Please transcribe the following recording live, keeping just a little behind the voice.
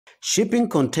Shipping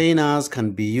containers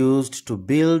can be used to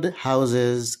build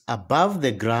houses above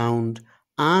the ground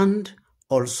and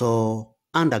also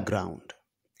underground.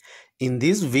 In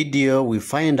this video, we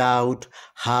find out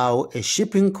how a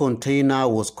shipping container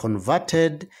was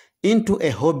converted into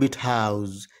a Hobbit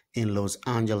house in Los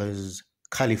Angeles,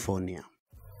 California.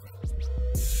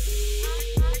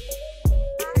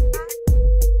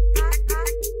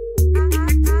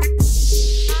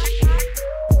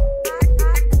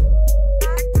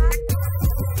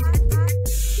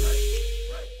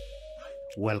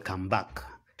 Welcome back.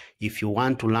 If you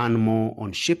want to learn more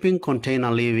on shipping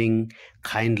container living,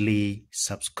 kindly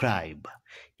subscribe.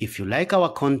 If you like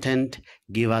our content,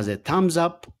 give us a thumbs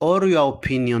up or your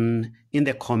opinion in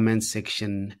the comment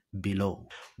section below.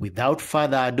 Without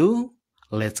further ado,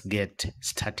 let's get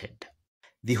started.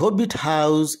 The Hobbit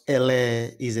House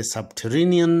LA is a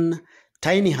subterranean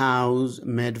tiny house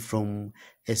made from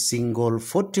a single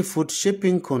 40-foot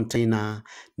shipping container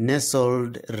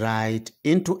nestled right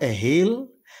into a hill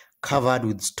covered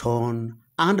with stone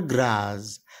and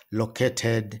grass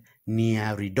located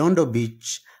near Redondo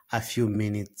Beach, a few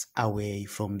minutes away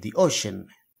from the ocean.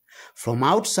 From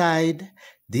outside,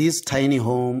 this tiny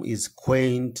home is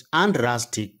quaint and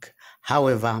rustic.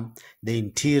 However, the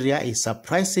interior is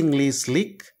surprisingly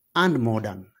sleek and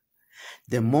modern.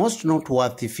 The most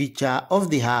noteworthy feature of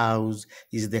the house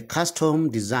is the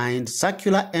custom-designed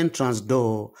circular entrance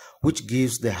door, which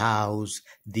gives the house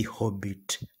the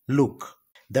Hobbit look.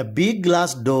 The big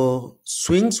glass door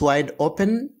swings wide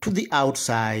open to the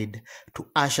outside to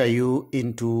usher you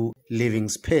into living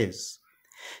space.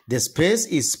 The space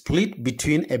is split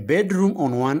between a bedroom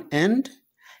on one end,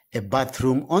 a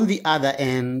bathroom on the other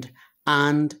end,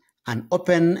 and an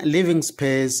open living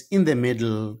space in the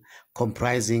middle,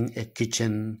 comprising a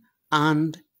kitchen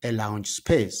and a lounge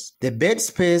space. The bed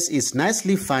space is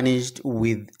nicely furnished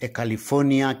with a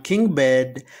California king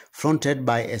bed fronted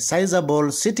by a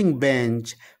sizable sitting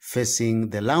bench facing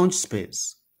the lounge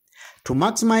space. To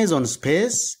maximize on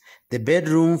space, the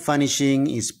bedroom furnishing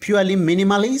is purely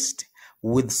minimalist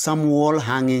with some wall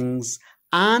hangings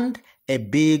and a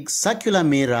big circular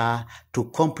mirror to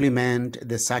complement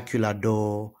the circular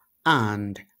door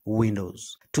and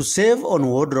windows. To save on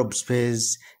wardrobe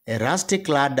space, a rustic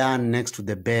ladder next to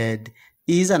the bed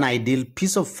is an ideal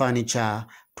piece of furniture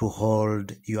to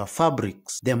hold your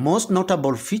fabrics. The most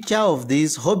notable feature of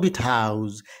this Hobbit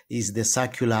house is the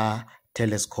circular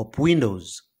telescope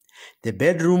windows. The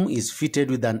bedroom is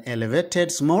fitted with an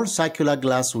elevated small circular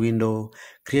glass window,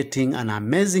 creating an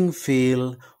amazing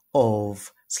feel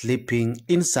of sleeping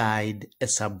inside a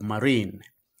submarine.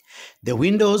 The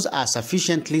windows are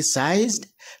sufficiently sized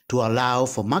to allow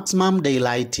for maximum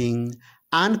daylighting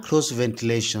and close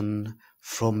ventilation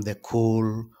from the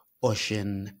cool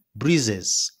ocean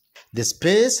breezes. The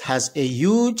space has a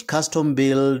huge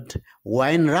custom-built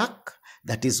wine rack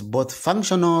that is both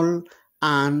functional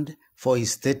and for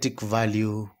aesthetic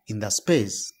value in the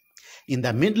space. In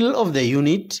the middle of the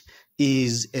unit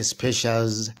is a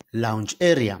spacious lounge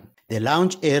area. The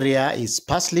lounge area is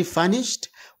sparsely furnished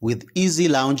with easy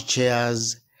lounge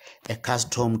chairs, a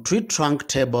custom tree trunk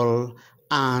table,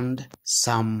 and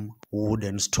some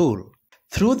wooden stool.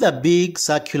 Through the big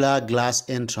circular glass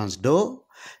entrance door,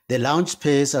 the lounge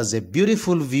space has a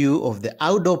beautiful view of the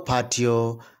outdoor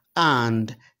patio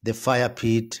and the fire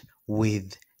pit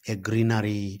with a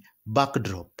greenery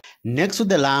backdrop. Next to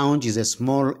the lounge is a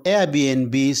small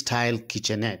Airbnb-style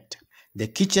kitchenette. The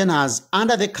kitchen has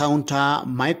under-the-counter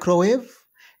microwave,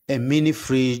 a mini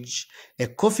fridge, a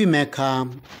coffee maker,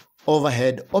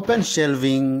 overhead open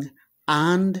shelving,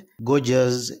 and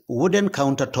gorgeous wooden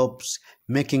countertops,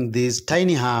 making this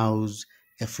tiny house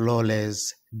a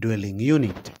flawless dwelling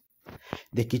unit.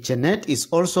 The kitchenette is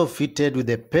also fitted with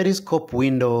a periscope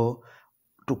window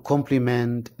to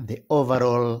complement the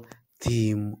overall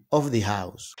theme of the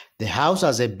house. The house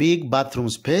has a big bathroom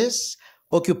space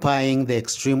occupying the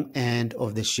extreme end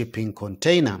of the shipping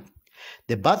container.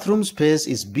 The bathroom space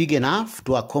is big enough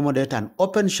to accommodate an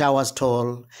open shower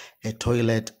stall, a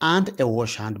toilet, and a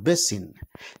wash hand basin.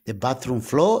 The bathroom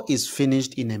floor is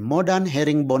finished in a modern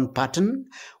herringbone pattern,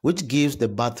 which gives the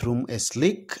bathroom a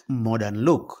sleek, modern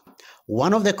look.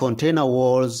 One of the container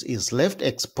walls is left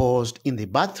exposed in the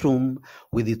bathroom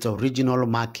with its original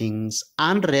markings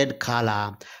and red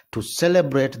color to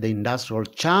celebrate the industrial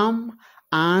charm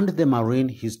and the marine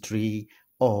history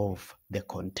of the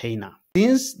container.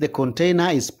 Since the container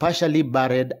is partially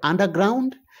buried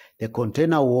underground, the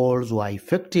container walls were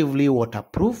effectively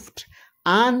waterproofed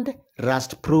and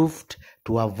rust-proofed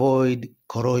to avoid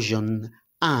corrosion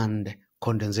and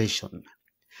condensation.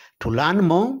 To learn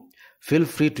more, feel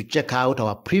free to check out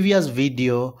our previous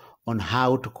video on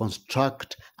how to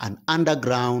construct an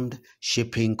underground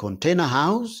shipping container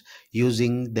house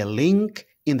using the link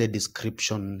in the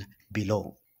description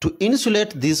below. To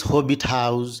insulate this Hobbit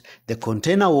house, the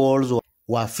container walls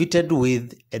were fitted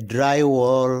with a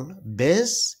drywall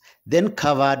base, then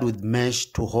covered with mesh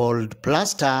to hold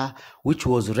plaster, which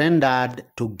was rendered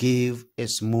to give a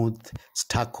smooth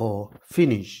stucco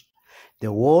finish.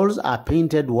 The walls are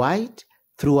painted white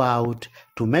throughout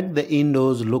to make the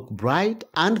indoors look bright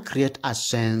and create a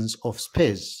sense of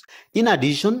space. In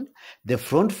addition, the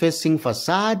front-facing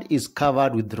facade is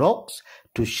covered with rocks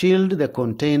to shield the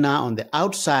container on the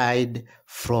outside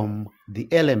from the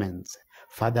elements.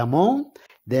 Furthermore,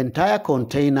 the entire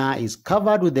container is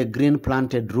covered with a green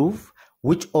planted roof,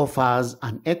 which offers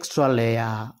an extra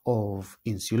layer of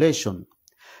insulation.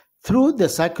 Through the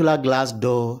circular glass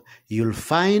door, you'll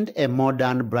find a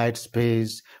modern bright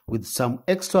space with some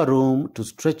extra room to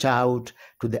stretch out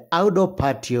to the outdoor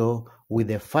patio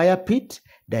with a fire pit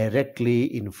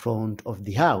directly in front of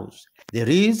the house. There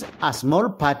is a small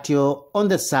patio on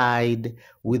the side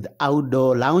with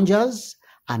outdoor loungers,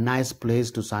 a nice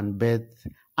place to sunbathe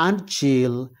and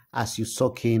chill as you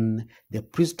soak in the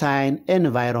pristine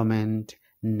environment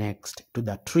next to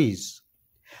the trees.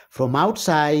 From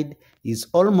outside, it's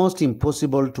almost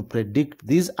impossible to predict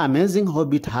this amazing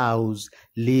Hobbit house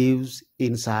lives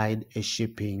inside a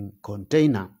shipping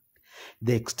container.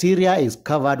 The exterior is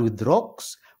covered with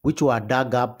rocks which were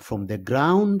dug up from the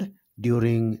ground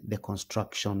during the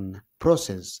construction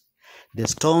process. The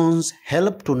stones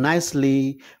help to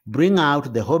nicely bring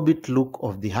out the Hobbit look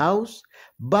of the house,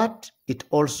 but it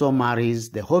also marries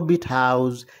the Hobbit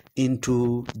house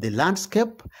into the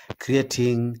landscape,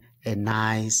 creating a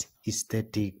nice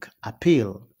aesthetic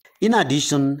appeal. In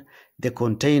addition, the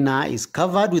container is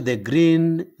covered with a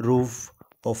green roof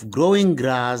of growing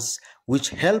grass, which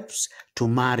helps to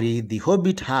marry the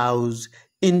Hobbit house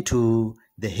into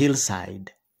the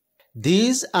hillside.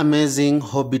 This amazing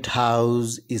Hobbit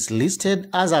house is listed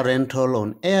as a rental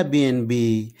on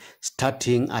Airbnb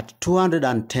starting at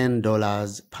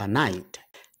 $210 per night.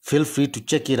 Feel free to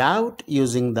check it out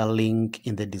using the link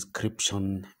in the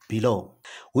description below.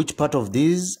 Which part of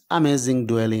this amazing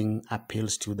dwelling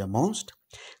appeals to you the most?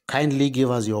 Kindly give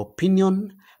us your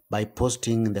opinion by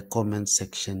posting in the comment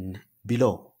section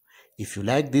below. If you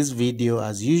like this video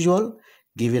as usual,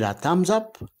 give it a thumbs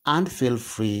up and feel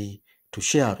free to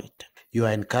share it. You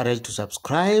are encouraged to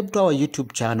subscribe to our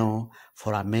YouTube channel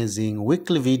for amazing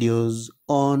weekly videos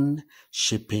on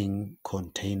shipping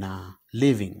container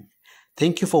living.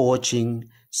 Thank you for watching.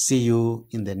 See you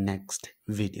in the next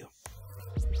video.